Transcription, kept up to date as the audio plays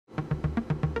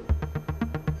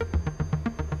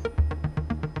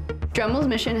Dremel's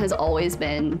mission has always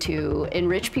been to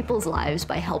enrich people's lives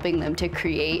by helping them to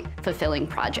create fulfilling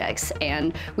projects.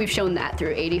 And we've shown that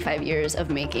through 85 years of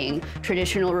making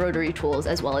traditional rotary tools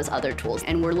as well as other tools.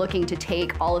 And we're looking to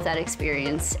take all of that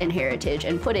experience and heritage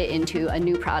and put it into a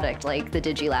new product like the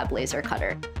DigiLab Laser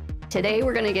Cutter. Today,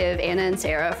 we're gonna give Anna and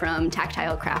Sarah from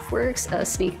Tactile Craftworks a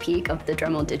sneak peek of the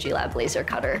Dremel DigiLab Laser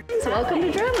Cutter. So welcome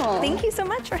to Dremel. Thank you so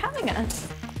much for having us.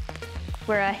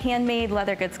 We're a handmade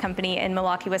leather goods company in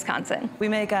Milwaukee, Wisconsin. We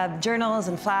make journals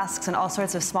and flasks and all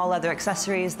sorts of small leather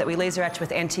accessories that we laser etch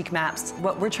with antique maps.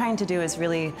 What we're trying to do is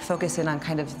really focus in on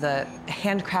kind of the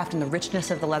handcraft and the richness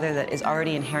of the leather that is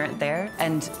already inherent there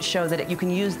and show that you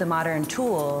can use the modern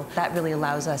tool. That really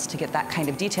allows us to get that kind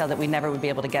of detail that we never would be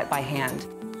able to get by hand.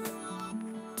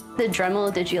 The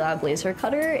Dremel DigiLab Laser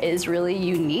Cutter is really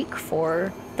unique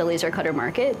for the laser cutter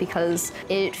market because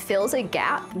it fills a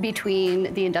gap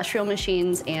between the industrial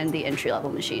machines and the entry-level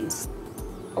machines.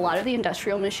 A lot of the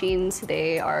industrial machines,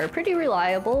 they are pretty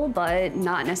reliable, but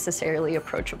not necessarily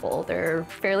approachable. They're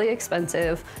fairly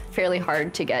expensive, fairly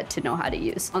hard to get to know how to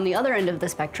use. On the other end of the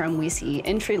spectrum, we see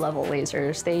entry-level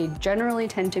lasers. They generally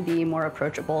tend to be more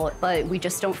approachable, but we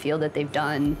just don't feel that they've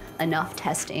done enough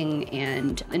testing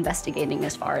and investigating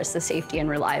as far as the safety and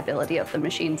reliability of the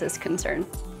machines is concerned.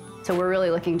 So we're really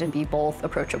looking to be both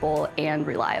approachable and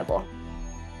reliable.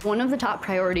 One of the top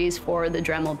priorities for the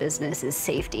Dremel business is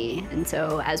safety. And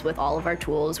so as with all of our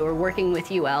tools, we're working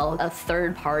with UL, a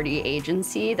third-party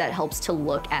agency that helps to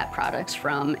look at products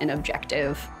from an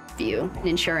objective view,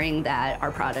 ensuring that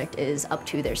our product is up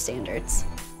to their standards.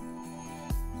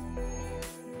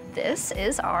 This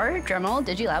is our Dremel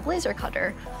DigiLab Laser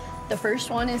Cutter. The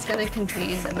first one is going to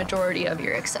contain the majority of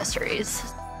your accessories.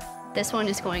 This one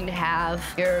is going to have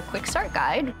your quick start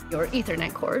guide, your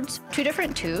Ethernet cords, 2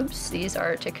 different tubes. These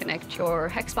are to connect your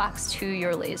hex box to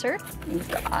your laser.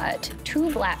 You've got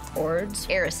 2 black cords,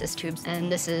 air assist tubes, and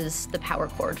this is the power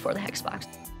cord for the hex box.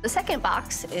 The second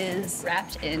box is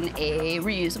wrapped in a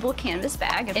reusable canvas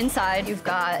bag. Inside, you've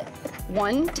got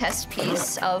 1 test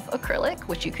piece of acrylic,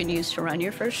 which you can use to run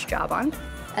your first job on.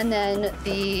 And then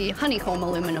the honeycomb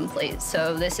aluminum plate.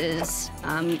 So this is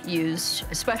used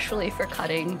especially for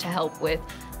cutting to help with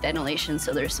ventilation,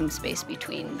 so there's some space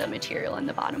between the material and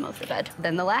the bottom of the bed.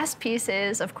 Then the last piece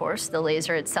is, of course, the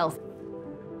laser itself.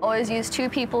 Always use 2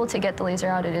 people to get the laser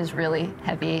out. It is really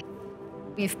heavy.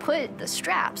 We've put the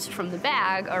straps from the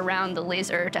bag around the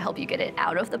laser to help you get it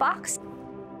out of the box.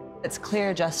 It's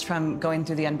clear just from going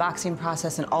through the unboxing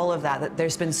process and all of that, that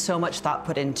there's been so much thought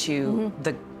put into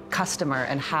the customer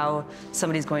and how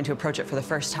somebody's going to approach it for the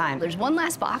first time. There's one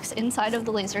last box inside of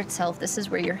the laser itself. This is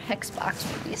where your hex box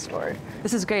will be stored.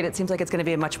 This is great. It seems like it's going to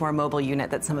be a much more mobile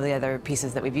unit than some of the other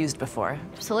pieces that we've used before.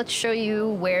 So let's show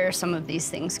you where some of these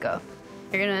things go.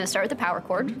 You're going to start with the power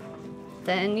cord.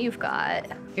 Then you've got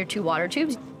your 2 water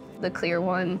tubes. The clear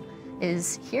one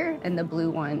is here and the blue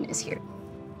one is here.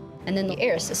 And then the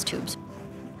air assist tubes.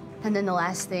 And then the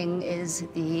last thing is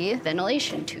the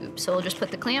ventilation tube. So we'll just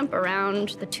put the clamp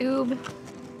around the tube,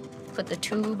 put the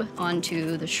tube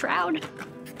onto the shroud.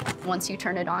 Once you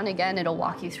turn it on again, it'll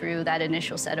walk you through that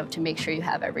initial setup to make sure you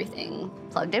have everything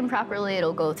plugged in properly.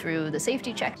 It'll go through the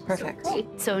safety check. Perfect.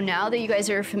 So now that you guys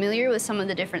are familiar with some of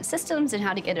the different systems and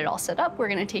how to get it all set up, we're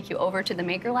gonna take you over to the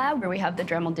Maker Lab where we have the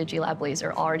Dremel DigiLab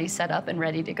Laser already set up and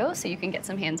ready to go so you can get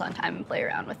some hands-on time and play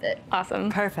around with it.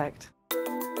 Awesome. Perfect.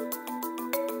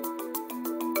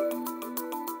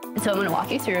 So I'm gonna walk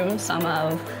you through some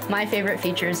of my favorite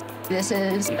features. This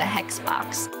is the hex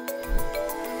box.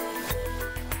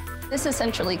 This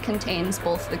essentially contains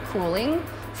both the cooling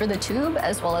for the tube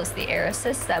as well as the air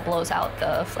assist that blows out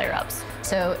the flare-ups.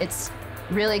 So it's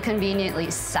really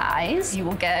conveniently sized. You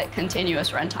will get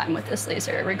continuous runtime with this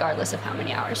laser regardless of how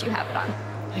many hours you have it on.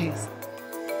 Nice.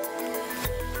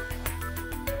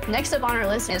 Next up on our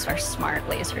list is our smart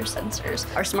laser sensors.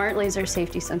 Our smart laser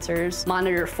safety sensors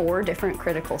monitor 4 different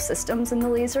critical systems in the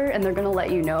laser, and they're gonna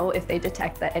let you know if they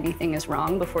detect that anything is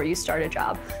wrong before you start a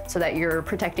job, so that you're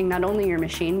protecting not only your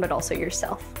machine, but also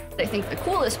yourself. I think the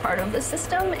coolest part of the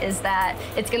system is that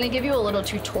it's gonna give you a little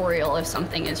tutorial if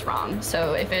something is wrong.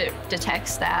 So if it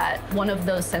detects that one of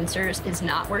those sensors is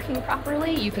not working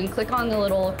properly, you can click on the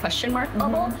little question mark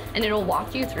bubble, and it'll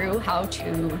walk you through how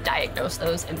to diagnose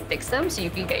those and fix them so you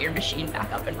can get your machine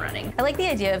back up and running. I like the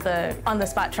idea of the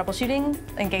on-the-spot troubleshooting,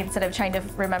 and instead of trying to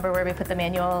remember where we put the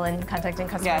manual and contacting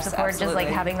customer support, absolutely. just like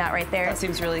having that right there. That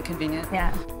seems really convenient.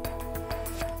 Yeah.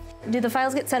 Do the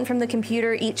files get sent from the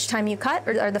computer each time you cut,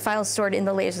 or are the files stored in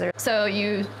the laser? So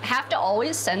you have to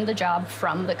always send the job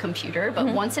from the computer, but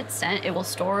once it's sent, it will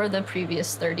store the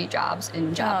previous 30 jobs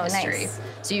in job history. Nice.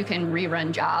 So you can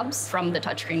rerun jobs from the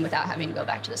touchscreen without having to go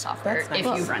back to the software if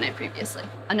you've run it previously.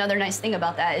 Another nice thing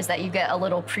about that is that you get a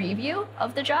little preview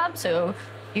of the job. So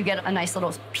you get a nice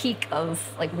little peek of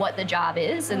like what the job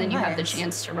is, and then you have the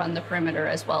chance to run the perimeter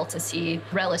as well to see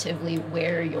relatively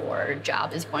where your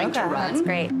job is going to run. That's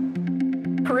great.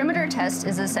 Perimeter test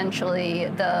is essentially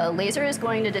the laser is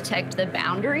going to detect the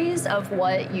boundaries of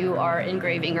what you are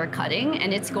engraving or cutting,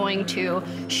 and it's going to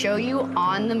show you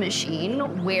on the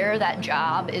machine where that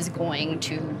job is going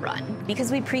to run.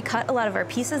 Because we pre-cut a lot of our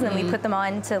pieces and we put them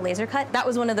on to laser cut, that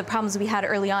was one of the problems we had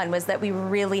early on, was that we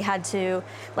really had to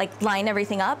like line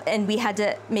everything up, and we had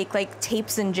to make like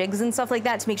tapes and jigs and stuff like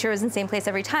that to make sure it was in the same place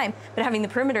every time. But having the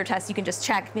perimeter test, you can just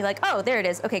check and be like, oh, there it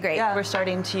is. Okay, great. Yeah, we're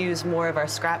starting to use more of our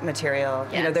scrap material.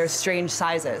 You know, there's strange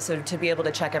sizes, so to be able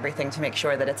to check everything to make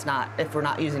sure that it's not, if we're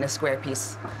not using a square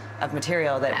piece of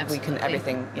material, that we can,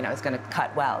 everything, you know, is going to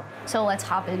cut well. So let's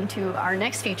hop into our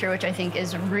next feature, which I think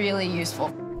is really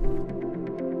useful.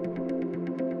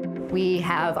 We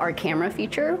have our camera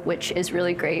feature, which is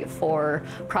really great for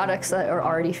products that are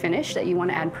already finished that you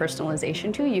want to add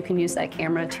personalization to. You can use that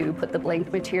camera to put the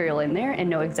blank material in there and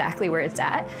know exactly where it's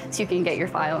at, so you can get your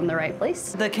file in the right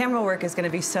place. The camera work is going to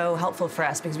be so helpful for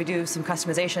us because we do some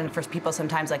customization for people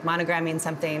sometimes, like monogramming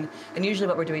something, and usually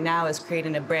what we're doing now is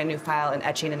creating a brand new file and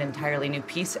etching an entirely new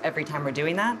piece every time we're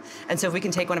doing that. And so if we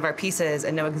can take one of our pieces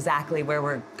and know exactly where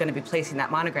we're going to be placing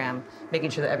that monogram,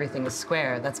 making sure that everything is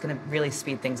square, that's going to really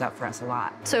speed things up for us a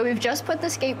lot. So we've just put the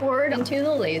skateboard into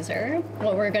the laser.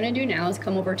 What we're going to do now is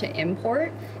come over to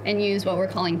import and use what we're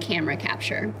calling camera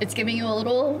capture. It's giving you a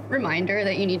little reminder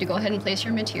that you need to go ahead and place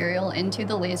your material into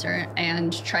the laser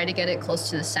and try to get it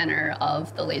close to the center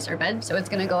of the laser bed. So it's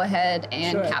going to go ahead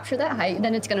and capture that height.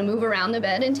 Then it's going to move around the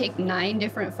bed and take 9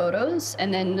 different photos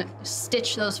and then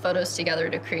stitch those photos together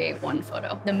to create one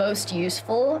photo. The most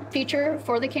useful feature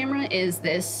for the camera is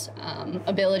this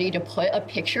ability to put a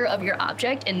picture of your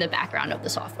object in the background of the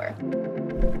software.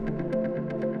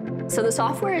 So the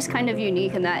software is kind of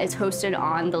unique in that it's hosted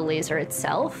on the laser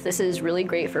itself. This is really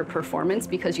great for performance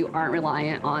because you aren't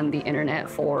reliant on the internet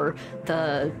for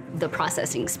the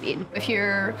processing speed. If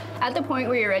you're at the point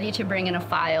where you're ready to bring in a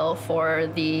file for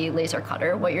the laser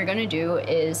cutter, what you're going to do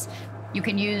is you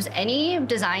can use any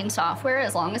design software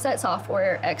as long as that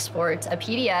software exports a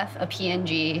PDF, a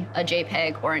PNG, a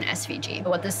JPEG, or an SVG.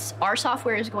 What our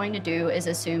software is going to do is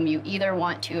assume you either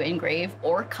want to engrave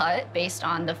or cut based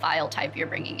on the file type you're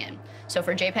bringing in. So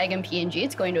for JPEG and PNG,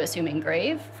 it's going to assume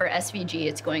engrave. For SVG,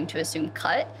 it's going to assume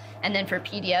cut. And then for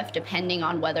PDF, depending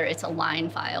on whether it's a line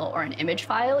file or an image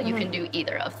file, you can do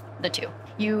either of the two.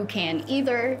 You can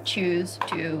either choose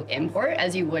to import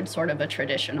as you would sort of a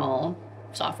traditional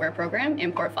software program,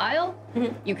 import file.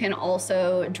 You can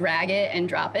also drag it and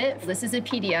drop it. This is a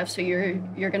PDF, so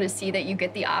you're going to see that you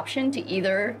get the option to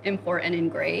either import and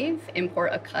engrave,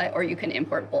 import a cut, or you can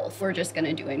import both. We're just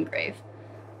going to do engrave.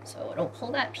 So it'll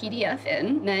pull that PDF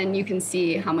in. Then you can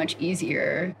see how much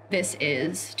easier this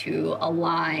is to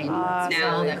align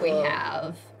now that we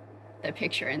have the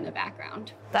picture in the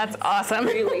background. That's awesome.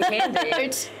 Really handy.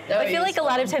 I feel like a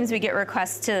lot of times we get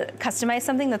requests to customize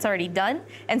something that's already done,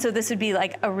 and so this would be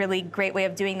like a really great way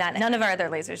of doing that. None of our other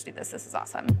lasers do this. This is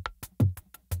awesome.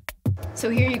 So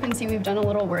here you can see we've done a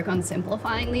little work on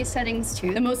simplifying these settings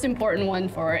too. The most important one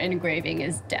for engraving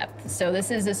is depth. So this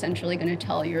is essentially going to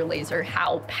tell your laser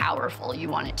how powerful you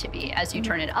want it to be. As you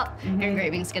turn it up, your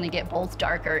engraving is going to get both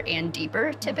darker and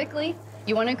deeper typically.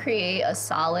 You want to create a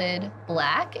solid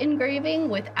black engraving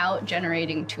without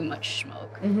generating too much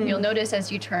smoke. You'll notice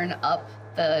as you turn up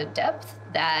the depth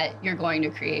that you're going to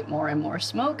create more and more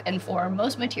smoke, and for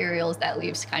most materials that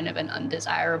leaves kind of an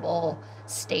undesirable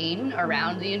stain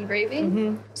around the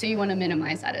engraving. So you want to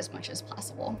minimize that as much as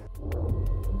possible.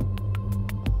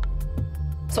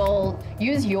 So I'll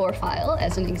use your file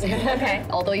as an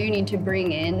example. Although you need to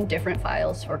bring in different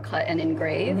files for cut and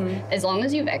engrave, as long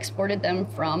as you've exported them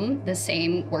from the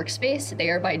same workspace, they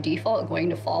are by default going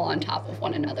to fall on top of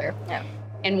one another.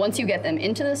 And once you get them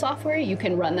into the software, you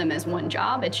can run them as one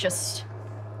job. It's just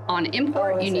on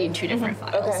import, you need 2 different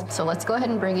files. So let's go ahead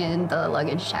and bring in the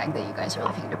luggage tag that you guys are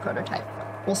looking to prototype.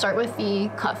 We'll start with the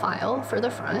cut file for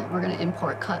the front. We're going to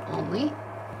import cut only.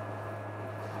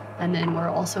 And then we're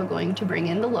also going to bring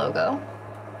in the logo,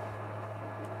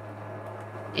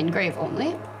 engrave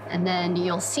only, And then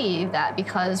you'll see that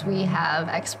because we have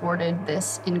exported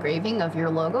this engraving of your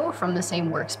logo from the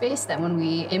same workspace, that when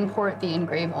we import the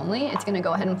engrave only, it's gonna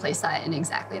go ahead and place that in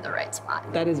exactly the right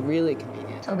spot. That is really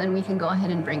convenient. So then we can go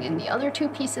ahead and bring in the other two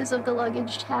pieces of the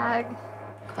luggage tag,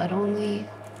 cut only,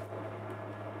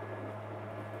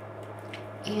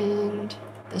 and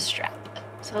the strap.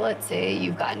 So let's say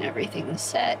you've gotten everything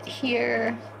set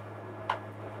here.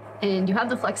 And you have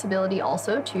the flexibility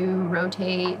also to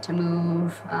rotate, to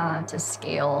move, to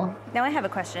scale. Now I have a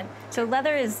question. So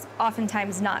leather is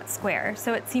oftentimes not square,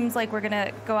 so it seems like we're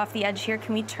gonna go off the edge here.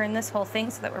 Can we turn this whole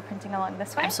thing so that we're printing along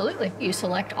this way? Absolutely. You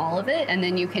select all of it, and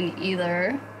then you can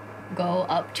either go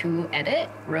up to edit,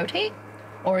 rotate,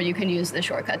 or you can use the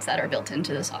shortcuts that are built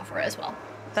into the software as well.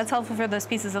 That's helpful for those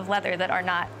pieces of leather that are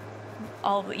not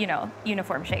all,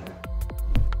 uniform shape.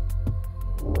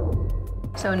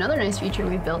 So another nice feature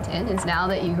we've built in is now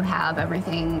that you have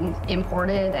everything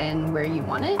imported and where you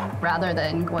want it, rather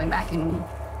than going back and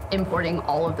importing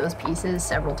all of those pieces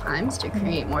several times to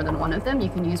create more than one of them, you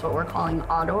can use what we're calling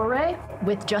auto array.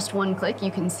 With just one click,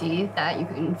 you can see that you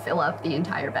can fill up the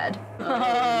entire bed.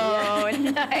 Oh,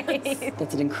 nice.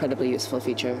 That's an incredibly useful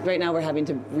feature. Right now we're having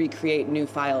to recreate new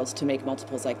files to make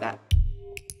multiples like that.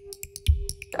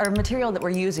 Our material that we're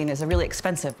using is a really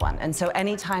expensive one, and so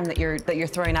any time that you're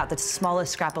throwing out the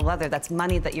smallest scrap of leather, that's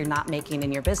money that you're not making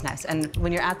in your business. And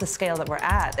when you're at the scale that we're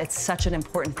at, it's such an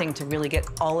important thing to really get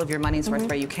all of your money's worth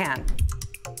where you can.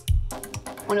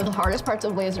 One of the hardest parts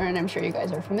of laser, and I'm sure you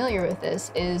guys are familiar with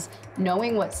this, is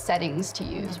knowing what settings to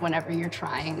use whenever you're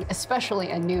trying, especially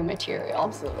a new material.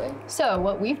 Absolutely. So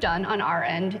what we've done on our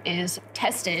end is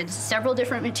tested several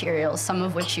different materials, some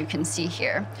of which you can see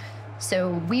here. So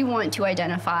we want to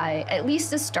identify at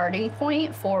least a starting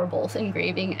point for both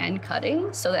engraving and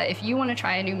cutting, so that if you want to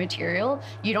try a new material,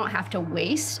 you don't have to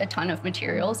waste a ton of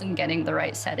materials in getting the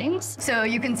right settings. So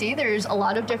you can see there's a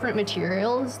lot of different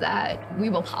materials that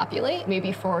we will populate.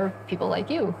 Maybe for people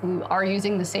like you who are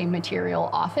using the same material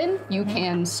often, you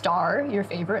can star your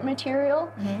favorite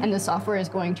material, and the software is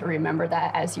going to remember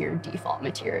that as your default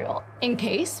material. In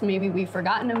case maybe we've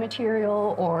forgotten a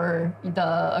material, or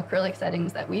the acrylic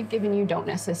settings that we've given you don't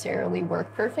necessarily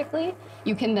work perfectly,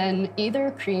 you can then either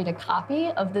create a copy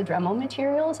of the Dremel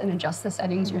materials and adjust the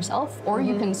settings yourself, or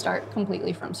you can start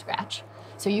completely from scratch.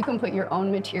 So you can put your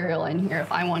own material in here.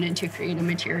 If I wanted to create a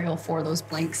material for those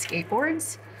blank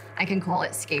skateboards, I can call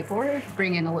it skateboard,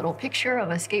 bring in a little picture of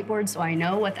a skateboard so I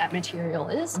know what that material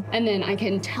is, and then I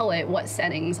can tell it what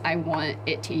settings I want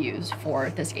it to use for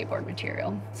the skateboard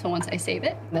material. So once I save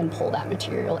it, then pull that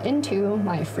material into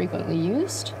my frequently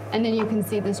used, and then you can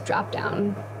see this drop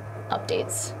down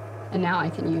updates. And now I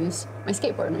can use my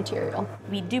skateboard material.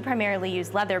 We do primarily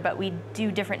use leather, but we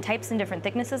do different types and different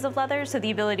thicknesses of leather. So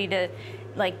the ability to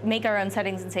make our own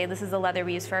settings and say, this is the leather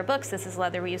we use for our books, this is the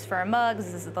leather we use for our mugs,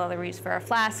 this is the leather we use for our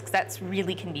flasks, that's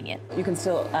really convenient. You can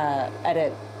still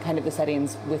edit kind of the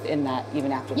settings within that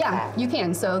even after the fact. Yeah, you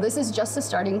can. So this is just a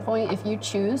starting point. If you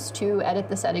choose to edit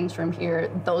the settings from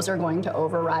here, those are going to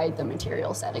override the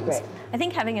material settings. Right. I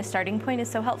think having a starting point is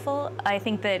so helpful. I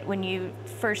think that when you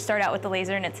first start out with the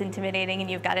laser and it's intimidating and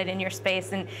you've got it in your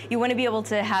space, and you want to be able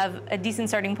to have a decent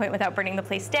starting point without burning the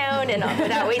place down and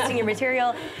without wasting your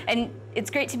material. And it's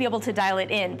great to be able to dial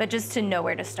it in, but just to know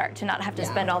where to start, to not have to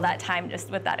spend all that time just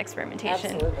with that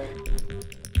experimentation. Absolutely.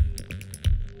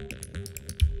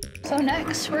 So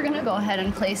next, we're gonna go ahead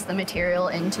and place the material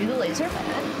into the laser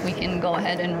bed. We can go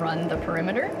ahead and run the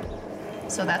perimeter.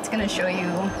 So that's gonna show you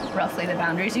roughly the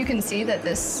boundaries. You can see that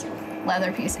this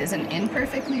leather piece isn't in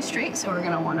perfectly straight, so we're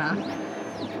gonna wanna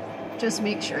just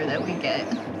make sure that we get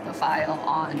the file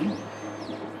on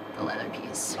the leather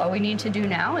piece. All we need to do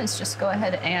now is just go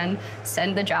ahead and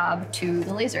send the job to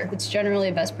the laser. It's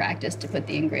generally best practice to put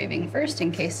the engraving first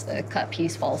in case the cut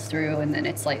piece falls through and then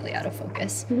it's slightly out of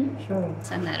focus. Sure.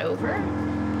 Send that over.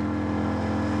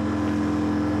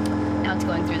 Now it's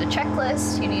going through the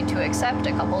checklist. You need to accept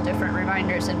a couple different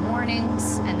reminders and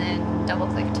warnings, and then double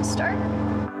click to start.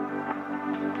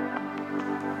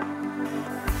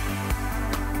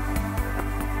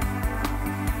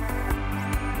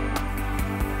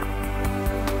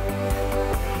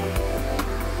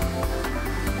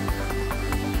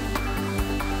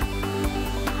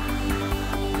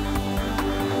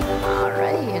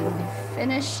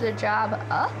 Finish the job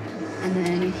up, and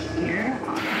then here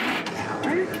are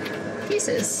our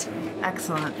pieces.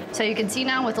 Excellent. So you can see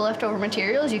now with the leftover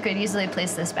materials, you could easily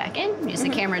place this back in, use the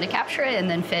camera to capture it, and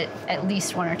then fit at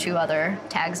least one or two other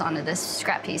tags onto this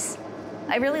scrap piece.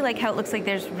 I really like how it looks like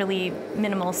there's really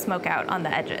minimal smoke out on the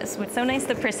edges. It's so nice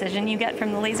the precision you get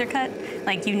from the laser cut.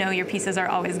 Like, you know your pieces are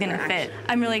always gonna fit.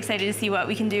 I'm really excited to see what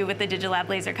we can do with the DigiLab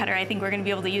Laser Cutter. I think we're gonna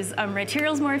be able to use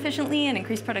materials more efficiently and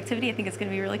increase productivity. I think it's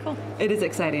gonna be really cool. It is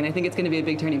exciting. I think it's gonna be a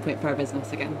big turning point for our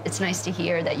business again. It's nice to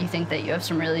hear that you think that you have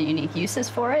some really unique uses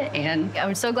for it, and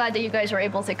I'm so glad that you guys were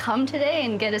able to come today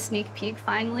and get a sneak peek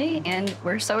finally, and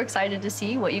we're so excited to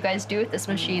see what you guys do with this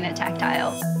machine at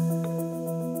Tactile.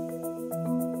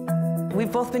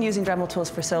 We've both been using Dremel tools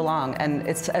for so long, and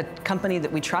it's a company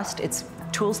that we trust. It's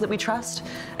tools that we trust,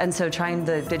 and so trying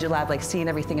the DigiLab, like seeing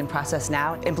everything in process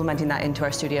now, implementing that into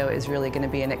our studio is really going to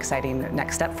be an exciting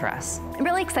next step for us. I'm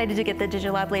really excited to get the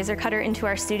DigiLab Laser Cutter into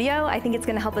our studio. I think it's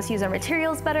going to help us use our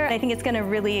materials better. I think it's going to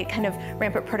really kind of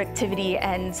ramp up productivity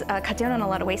and cut down on a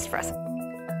lot of waste for us.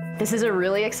 This is a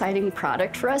really exciting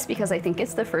product for us because I think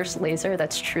it's the first laser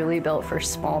that's truly built for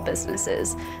small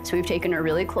businesses. So we've taken a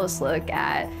really close look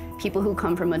at people who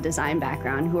come from a design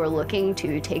background who are looking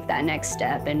to take that next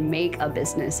step and make a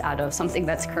business out of something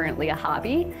that's currently a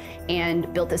hobby,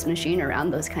 and built this machine around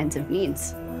those kinds of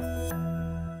needs.